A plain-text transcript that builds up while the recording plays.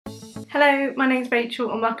Hello, my name's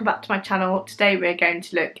Rachel and welcome back to my channel. Today we're going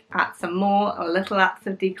to look at some more little acts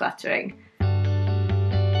of decluttering.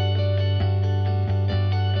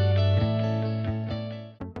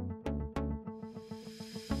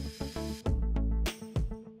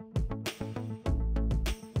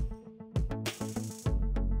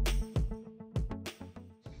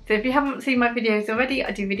 So if you haven't seen my videos already,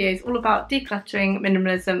 I do videos all about decluttering,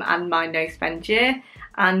 minimalism and my no spend year.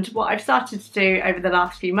 And what I've started to do over the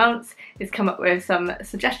last few months is come up with some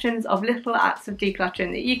suggestions of little acts of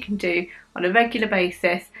decluttering that you can do on a regular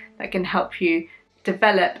basis that can help you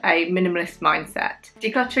develop a minimalist mindset.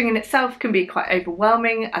 Decluttering in itself can be quite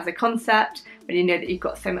overwhelming as a concept when you know that you've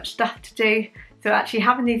got so much stuff to do. So actually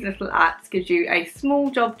having these little acts gives you a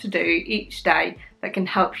small job to do each day that can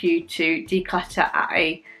help you to declutter at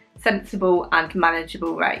a sensible and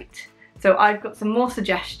manageable rate. So I've got some more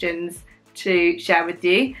suggestions to share with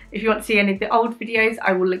you. If you want to see any of the old videos,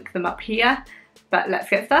 I will link them up here, but let's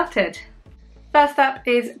get started. First up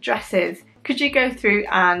is dresses. Could you go through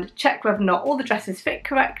and check whether or not all the dresses fit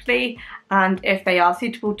correctly and if they are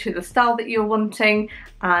suitable to the style that you're wanting,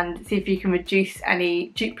 and see if you can reduce any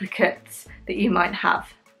duplicates that you might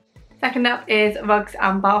have. Second up is rugs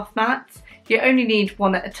and bath mats. You only need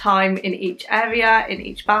one at a time in each area, in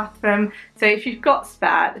each bathroom. So if you've got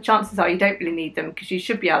spare, the chances are you don't really need them because you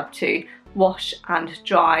should be able to wash and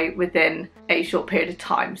dry within a short period of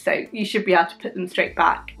time. So you should be able to put them straight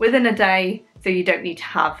back within a day, so you don't need to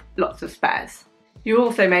have lots of spares. You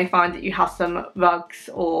also may find that you have some rugs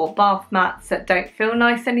or bath mats that don't feel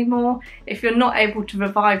nice anymore. If you're not able to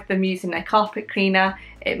revive them using a carpet cleaner,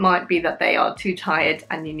 it might be that they are too tired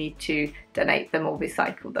and you need to donate them or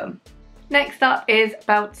recycle them. Next up is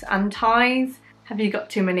belts and ties. Have you got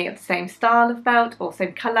too many of the same style of belt or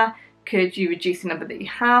same colour? Could you reduce the number that you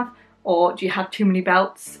have? Or do you have too many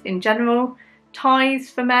belts in general? Ties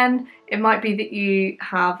for men, it might be that you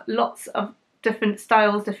have lots of different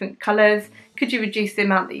styles, different colours. Could you reduce the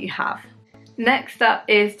amount that you have? Next up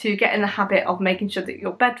is to get in the habit of making sure that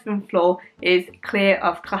your bedroom floor is clear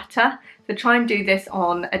of clutter. So try and do this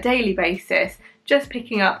on a daily basis, just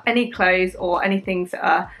picking up any clothes or any things that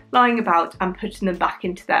are lying about and putting them back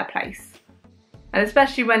into their place. And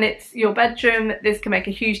especially when it's your bedroom, this can make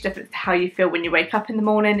a huge difference to how you feel when you wake up in the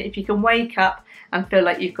morning. If you can wake up and feel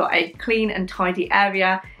like you've got a clean and tidy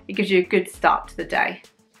area, it gives you a good start to the day.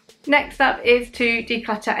 Next up is to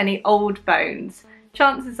declutter any old phones.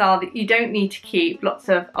 Chances are that you don't need to keep lots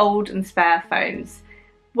of old and spare phones.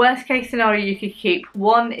 Worst case scenario, you could keep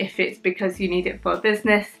one if it's because you need it for a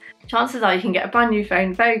business. Chances are you can get a brand new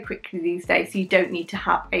phone very quickly these days, so you don't need to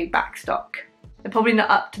have a backstock. They're probably not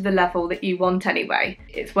up to the level that you want anyway.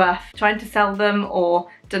 It's worth trying to sell them or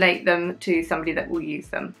donate them to somebody that will use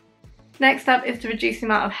them. Next up is to reduce the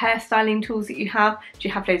amount of hairstyling tools that you have. Do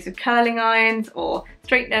you have loads of curling irons or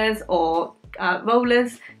straighteners or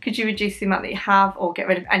rollers? Could you reduce the amount that you have or get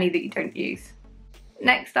rid of any that you don't use?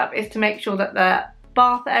 Next up is to make sure that the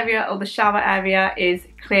bath area or the shower area is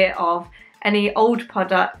clear of any old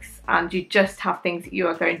products and you just have things that you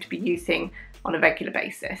are going to be using on a regular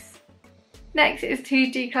basis. Next is to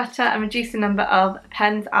declutter and reduce the number of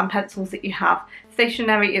pens and pencils that you have.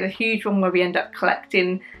 Stationery is a huge one where we end up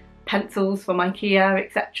collecting pencils from IKEA,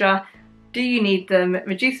 etc. Do you need them?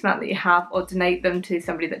 Reduce the amount that you have or donate them to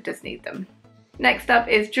somebody that does need them. Next up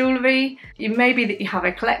is jewellery. It may be that you have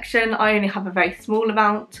a collection. I only have a very small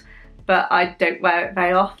amount, but I don't wear it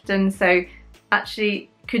very often. So actually,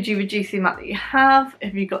 could you reduce the amount that you have?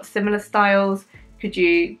 Have you got similar styles? Could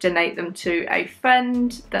you donate them to a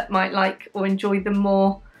friend that might like or enjoy them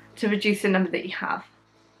more to reduce the number that you have?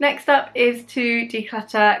 Next up is to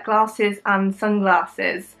declutter glasses and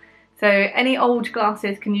sunglasses. So any old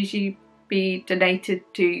glasses can usually be donated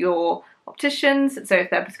to your opticians. So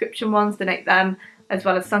if they're prescription ones, donate them, as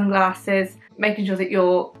well as sunglasses, making sure that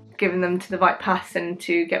you're giving them to the right person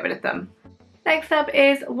to get rid of them. Next up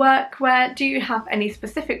is workwear. Do you have any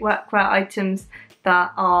specific workwear items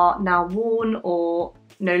that are now worn or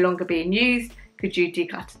no longer being used? Could you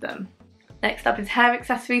declutter them? Next up is hair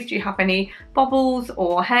accessories. Do you have any bobbles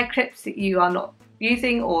or hair clips that you are not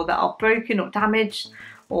using or that are broken or damaged,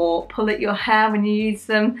 or pull at your hair when you use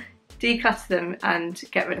them? Declutter them and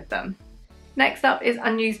get rid of them. Next up is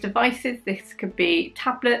unused devices. This could be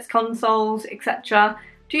tablets, consoles, etc.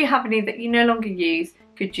 Do you have any that you no longer use?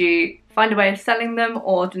 Could you find a way of selling them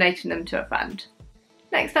or donating them to a friend?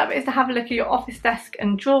 Next up is to have a look at your office desk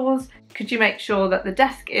and drawers. Could you make sure that the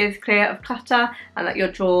desk is clear of clutter and that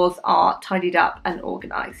your drawers are tidied up and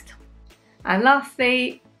organised? And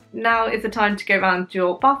lastly, now is the time to go around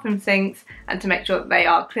your bathroom sinks and to make sure that they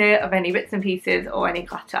are clear of any bits and pieces or any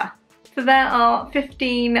clutter. So there are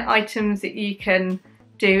 15 items that you can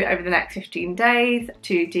do over the next 15 days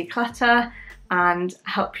to declutter and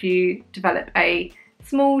help you develop a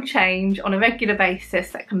small change on a regular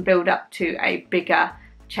basis that can build up to a bigger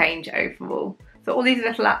change overall. So all these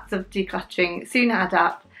little acts of decluttering soon add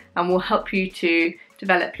up and will help you to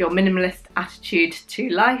develop your minimalist attitude to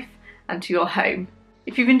life and to your home.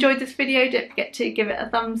 If you've enjoyed this video, don't forget to give it a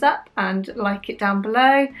thumbs up and like it down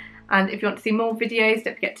below. And if you want to see more videos,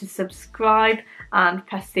 don't forget to subscribe and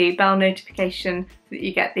press the bell notification so that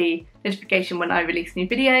you get the notification when I release new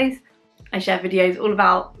videos. I share videos all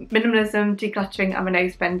about minimalism, decluttering and my no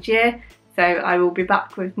spend year, so I will be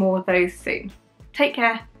back with more of those soon. Take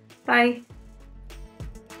care, bye.